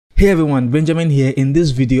Hey everyone, Benjamin here. In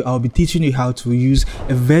this video, I'll be teaching you how to use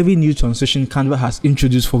a very new transition Canva has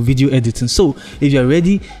introduced for video editing. So if you're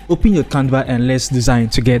ready, open your Canva and let's design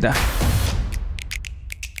together.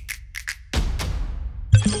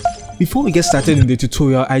 Before we get started in the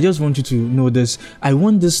tutorial, I just want you to know this. I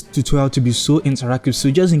want this tutorial to be so interactive, so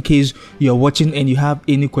just in case you're watching and you have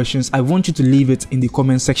any questions, I want you to leave it in the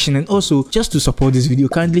comment section. And also, just to support this video,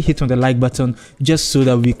 kindly hit on the like button just so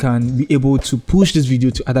that we can be able to push this video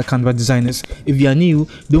to other Canva designers. If you are new,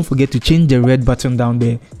 don't forget to change the red button down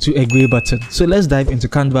there to a gray button. So let's dive into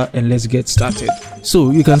Canva and let's get started. So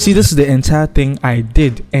you can see this is the entire thing I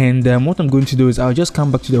did, and what I'm going to do is I'll just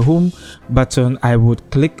come back to the home button. I would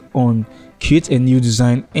click on create a new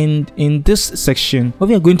design, and in this section what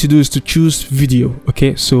we are going to do is to choose video.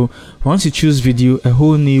 Okay, so once you choose video, a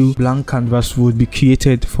whole new blank canvas would be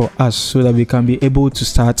created for us so that we can be able to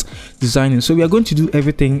start designing. So we are going to do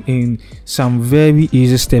everything in some very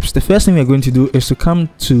easy steps. The first thing we are going to do is to come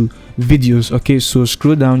to videos. Okay, so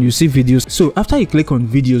scroll down, you see videos. So after you click on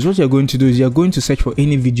videos, what you're going to do is you're going to search for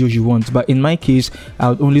any videos you want, but in my case I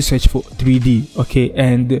would only search for 3D. Okay,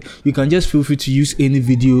 and you can just feel free to use any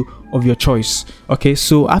video of your choice. Okay,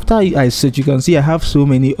 so after I search, you can see I have so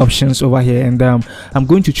many options over here, and I'm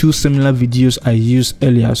going to choose similar videos I used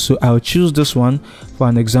earlier. So I'll choose this one for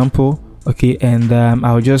an example. Okay, and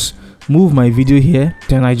I'll just move my video here,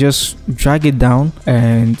 then I just drag it down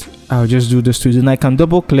and I'll just do this too. Then I can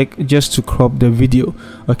double click just to crop the video.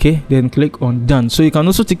 Okay, then click on done. So you can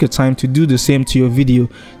also take your time to do the same to your video.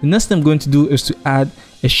 The next thing I'm going to do is to add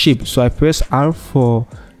a shape. So I press R for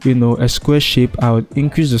a square shape. I would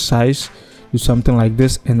increase the size to something like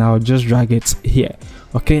this, and I'll just drag it here.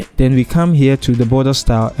 Okay, then we come here to the border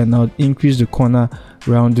style and I'll increase the corner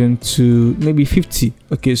rounding to maybe 50.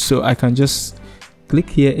 Okay, so I can just click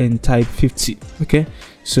here and type 50. Okay,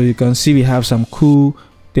 so you can see we have some cool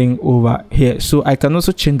thing over here. So I can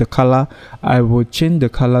also change the color. I will change the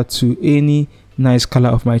color to any nice color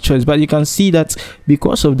of my choice, but you can see that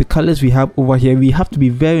because of the colors we have over here, we have to be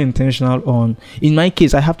very intentional on, in my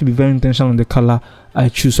case I have to be very intentional on the color I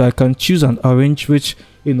choose. So I can choose an orange which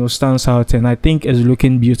stands out and I think is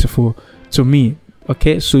looking beautiful to me.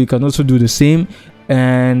 Okay, so you can also do the same,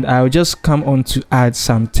 and I'll just come on to add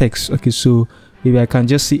some text. Okay, so maybe I can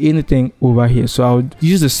just see anything over here, so I'll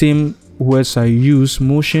use the same words I use,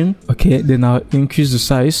 motion. Okay, then I'll increase the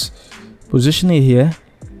size, position it here.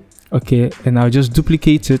 Okay, and I'll just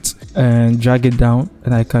duplicate it and drag it down,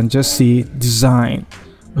 and I can just see design.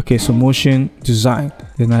 Okay, so motion, design.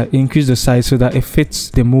 Then I increase the size so that it fits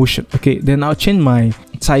the motion. Okay, then I'll change my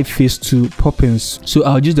typeface to Poppins. So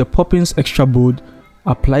I'll use the Poppins extra bold,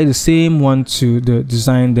 apply the same one to the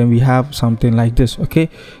design, then we have something like this. Okay,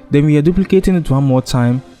 then we are duplicating it one more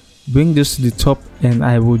time, bring this to the top, and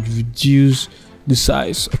I would reduce the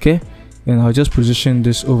size. Okay, and I'll just position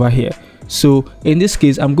this over here. So in this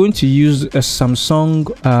case, I'm going to use a Samsung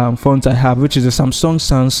font I have, which is a Samsung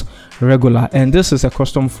Sans Regular, and this is a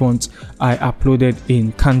custom font I uploaded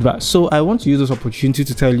in Canva. So I want to use this opportunity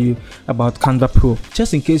to tell you about Canva Pro,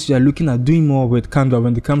 just in case you are looking at doing more with Canva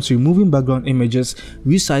when it comes to removing background images,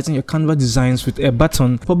 resizing your Canva designs with a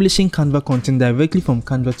button, publishing Canva content directly from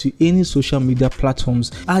Canva to any social media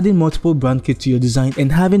platforms, adding multiple brand kits to your design,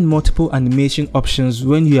 and having multiple animation options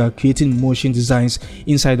when you are creating motion designs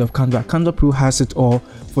inside of Canva. Canva Pro has it all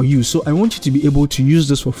for you. So I want you to be able to use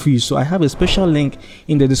this for free. So I have a special link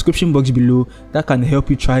in the description box below that can help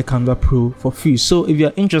you try Canva Pro for free. So if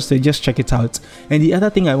you're interested, just check it out. And the other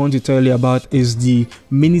thing I want to tell you about is the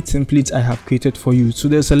mini templates I have created for you. So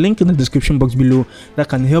there's a link in the description box below that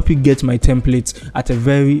can help you get my templates at a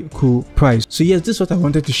very cool price. So yes, this is what I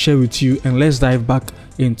wanted to share with you, and let's dive back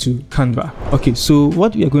into Canva. Okay, so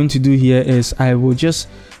what we are going to do here is I will just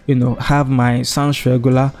have my Sans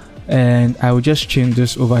Regular, and I will just change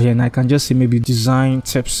this over here, and I can just say maybe design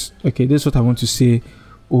tips. Okay, this is what I want to say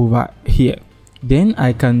over here. Then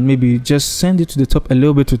I can maybe just send it to the top a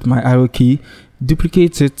little bit with my arrow key,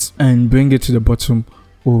 duplicate it and bring it to the bottom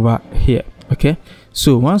over here. Okay,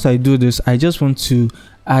 so once I do this, I just want to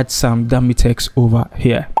add some dummy text over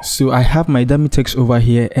here. So I have my dummy text over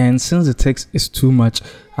here, and since the text is too much,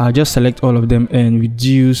 I'll just select all of them and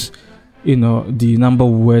reduce the number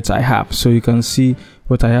of words I have. So you can see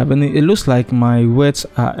what I have, and it looks like my words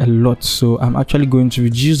are a lot, so I'm actually going to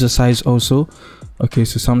reduce the size also. Okay,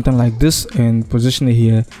 so something like this, and position it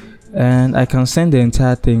here, and I can send the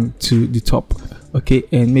entire thing to the top. Okay,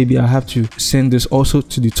 and maybe I have to send this also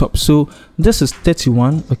to the top. So this is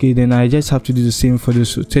 31. Okay, then I just have to do the same for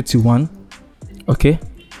this. So 31. Okay,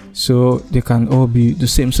 so they can all be the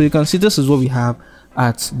same. So you can see this is what we have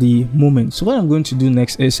at the moment. So what I'm going to do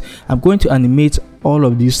next is I'm going to animate all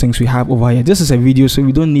of these things we have over here. This is a video, so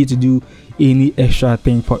we don't need to do any extra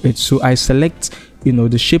thing for it. So I select, you know,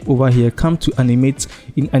 the shape over here, come to animate.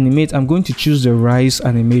 In animate, I'm going to choose the rise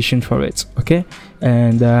animation for it, okay?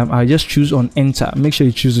 And I'll just choose on enter. Make sure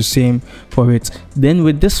you choose the same for it. Then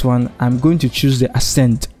with this one, I'm going to choose the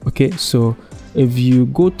ascend, okay? So if you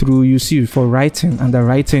go through, you see for writing, under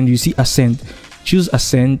writing you see ascend. Choose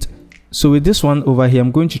ascend. So with this one over here,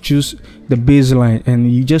 I'm going to choose the baseline,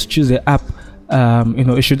 and you just choose the up. You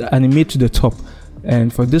know, it should animate to the top.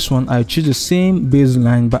 And for this one, I choose the same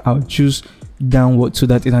baseline, but I'll choose downward so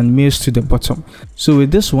that it animates to the bottom. So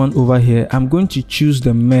with this one over here, I'm going to choose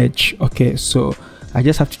the merge. Okay, so I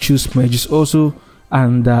just have to choose merge. It's also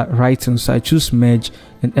under writing, so I choose merge,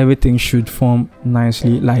 and everything should form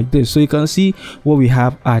nicely like this. So you can see what we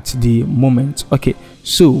have at the moment. Okay,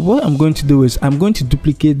 so what I'm going to do is I'm going to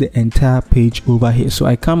duplicate the entire page over here. So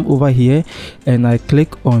I come over here and I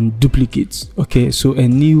click on duplicate. Okay, so a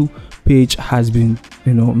new page has been,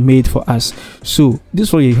 you know, made for us. So this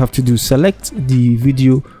is what you have to do. Select the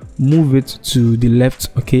video, move it to the left,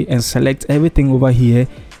 okay, and select everything over here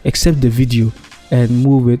except the video and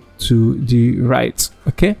move it to the right.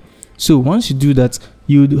 Okay, so once you do that,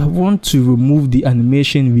 you want to remove the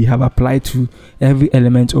animation we have applied to every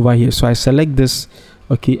element over here. So I select this,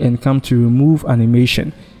 okay, and come to remove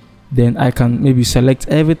animation. Then I can maybe select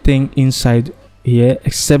everything inside here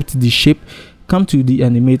except the shape, come to the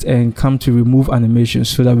animate and come to remove animation,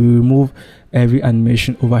 so that we remove every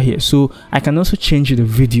animation over here. So I can also change the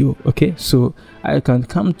video. Okay, so I can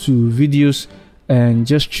come to videos and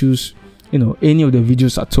just choose, you know, any of the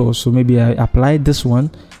videos at all. So maybe I apply this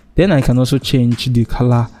one, then I can also change the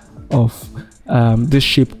color of this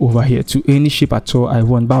shape over here to any shape at all I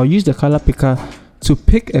want, but I'll use the color picker to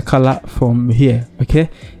pick a color from here. Okay,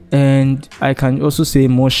 and I can also say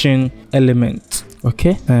motion element.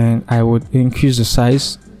 Okay, and I would increase the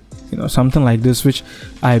size, you know, something like this, which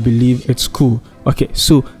I believe it's cool. Okay,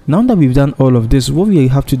 so now that we've done all of this, what we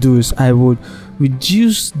have to do is I would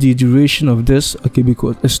reduce the duration of this, okay,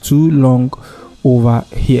 because it's too long over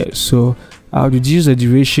here. So I'll reduce the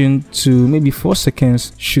duration to maybe 4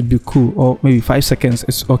 seconds should be cool, or maybe 5 seconds,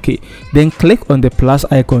 it's okay. Then click on the plus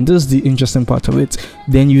icon. This is the interesting part of it.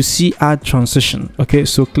 Then you see add transition. Okay,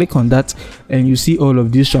 so click on that and you see all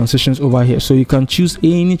of these transitions over here. So you can choose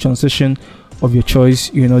any transition of your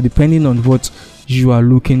choice, you know, depending on what you are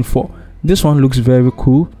looking for. This one looks very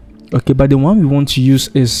cool. Okay, but the one we want to use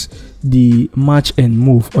is the match and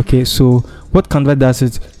move. Okay, so what Canva does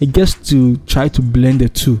is it gets to try to blend the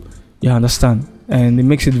two, you understand, and it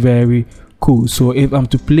makes it very cool. So if I'm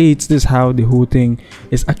to play it, this is how the whole thing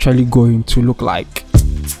is actually going to look like.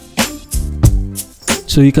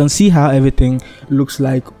 So you can see how everything looks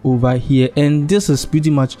like over here, and this is pretty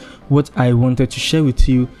much what I wanted to share with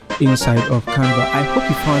you inside of Canva. I hope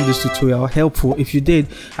you found this tutorial helpful. If you did,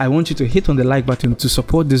 I want you to hit on the like button to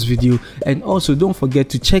support this video, and also don't forget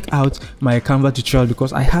to check out my Canva tutorial,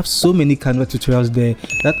 because I have so many Canva tutorials there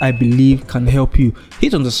that I believe can help you.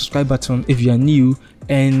 Hit on the subscribe button if you are new,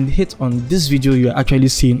 and hit on this video you are actually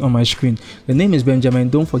seeing on my screen. The name is Benjamin.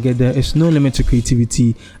 Don't forget, there is no limit to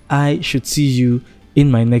creativity. I should see you in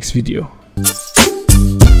my next video.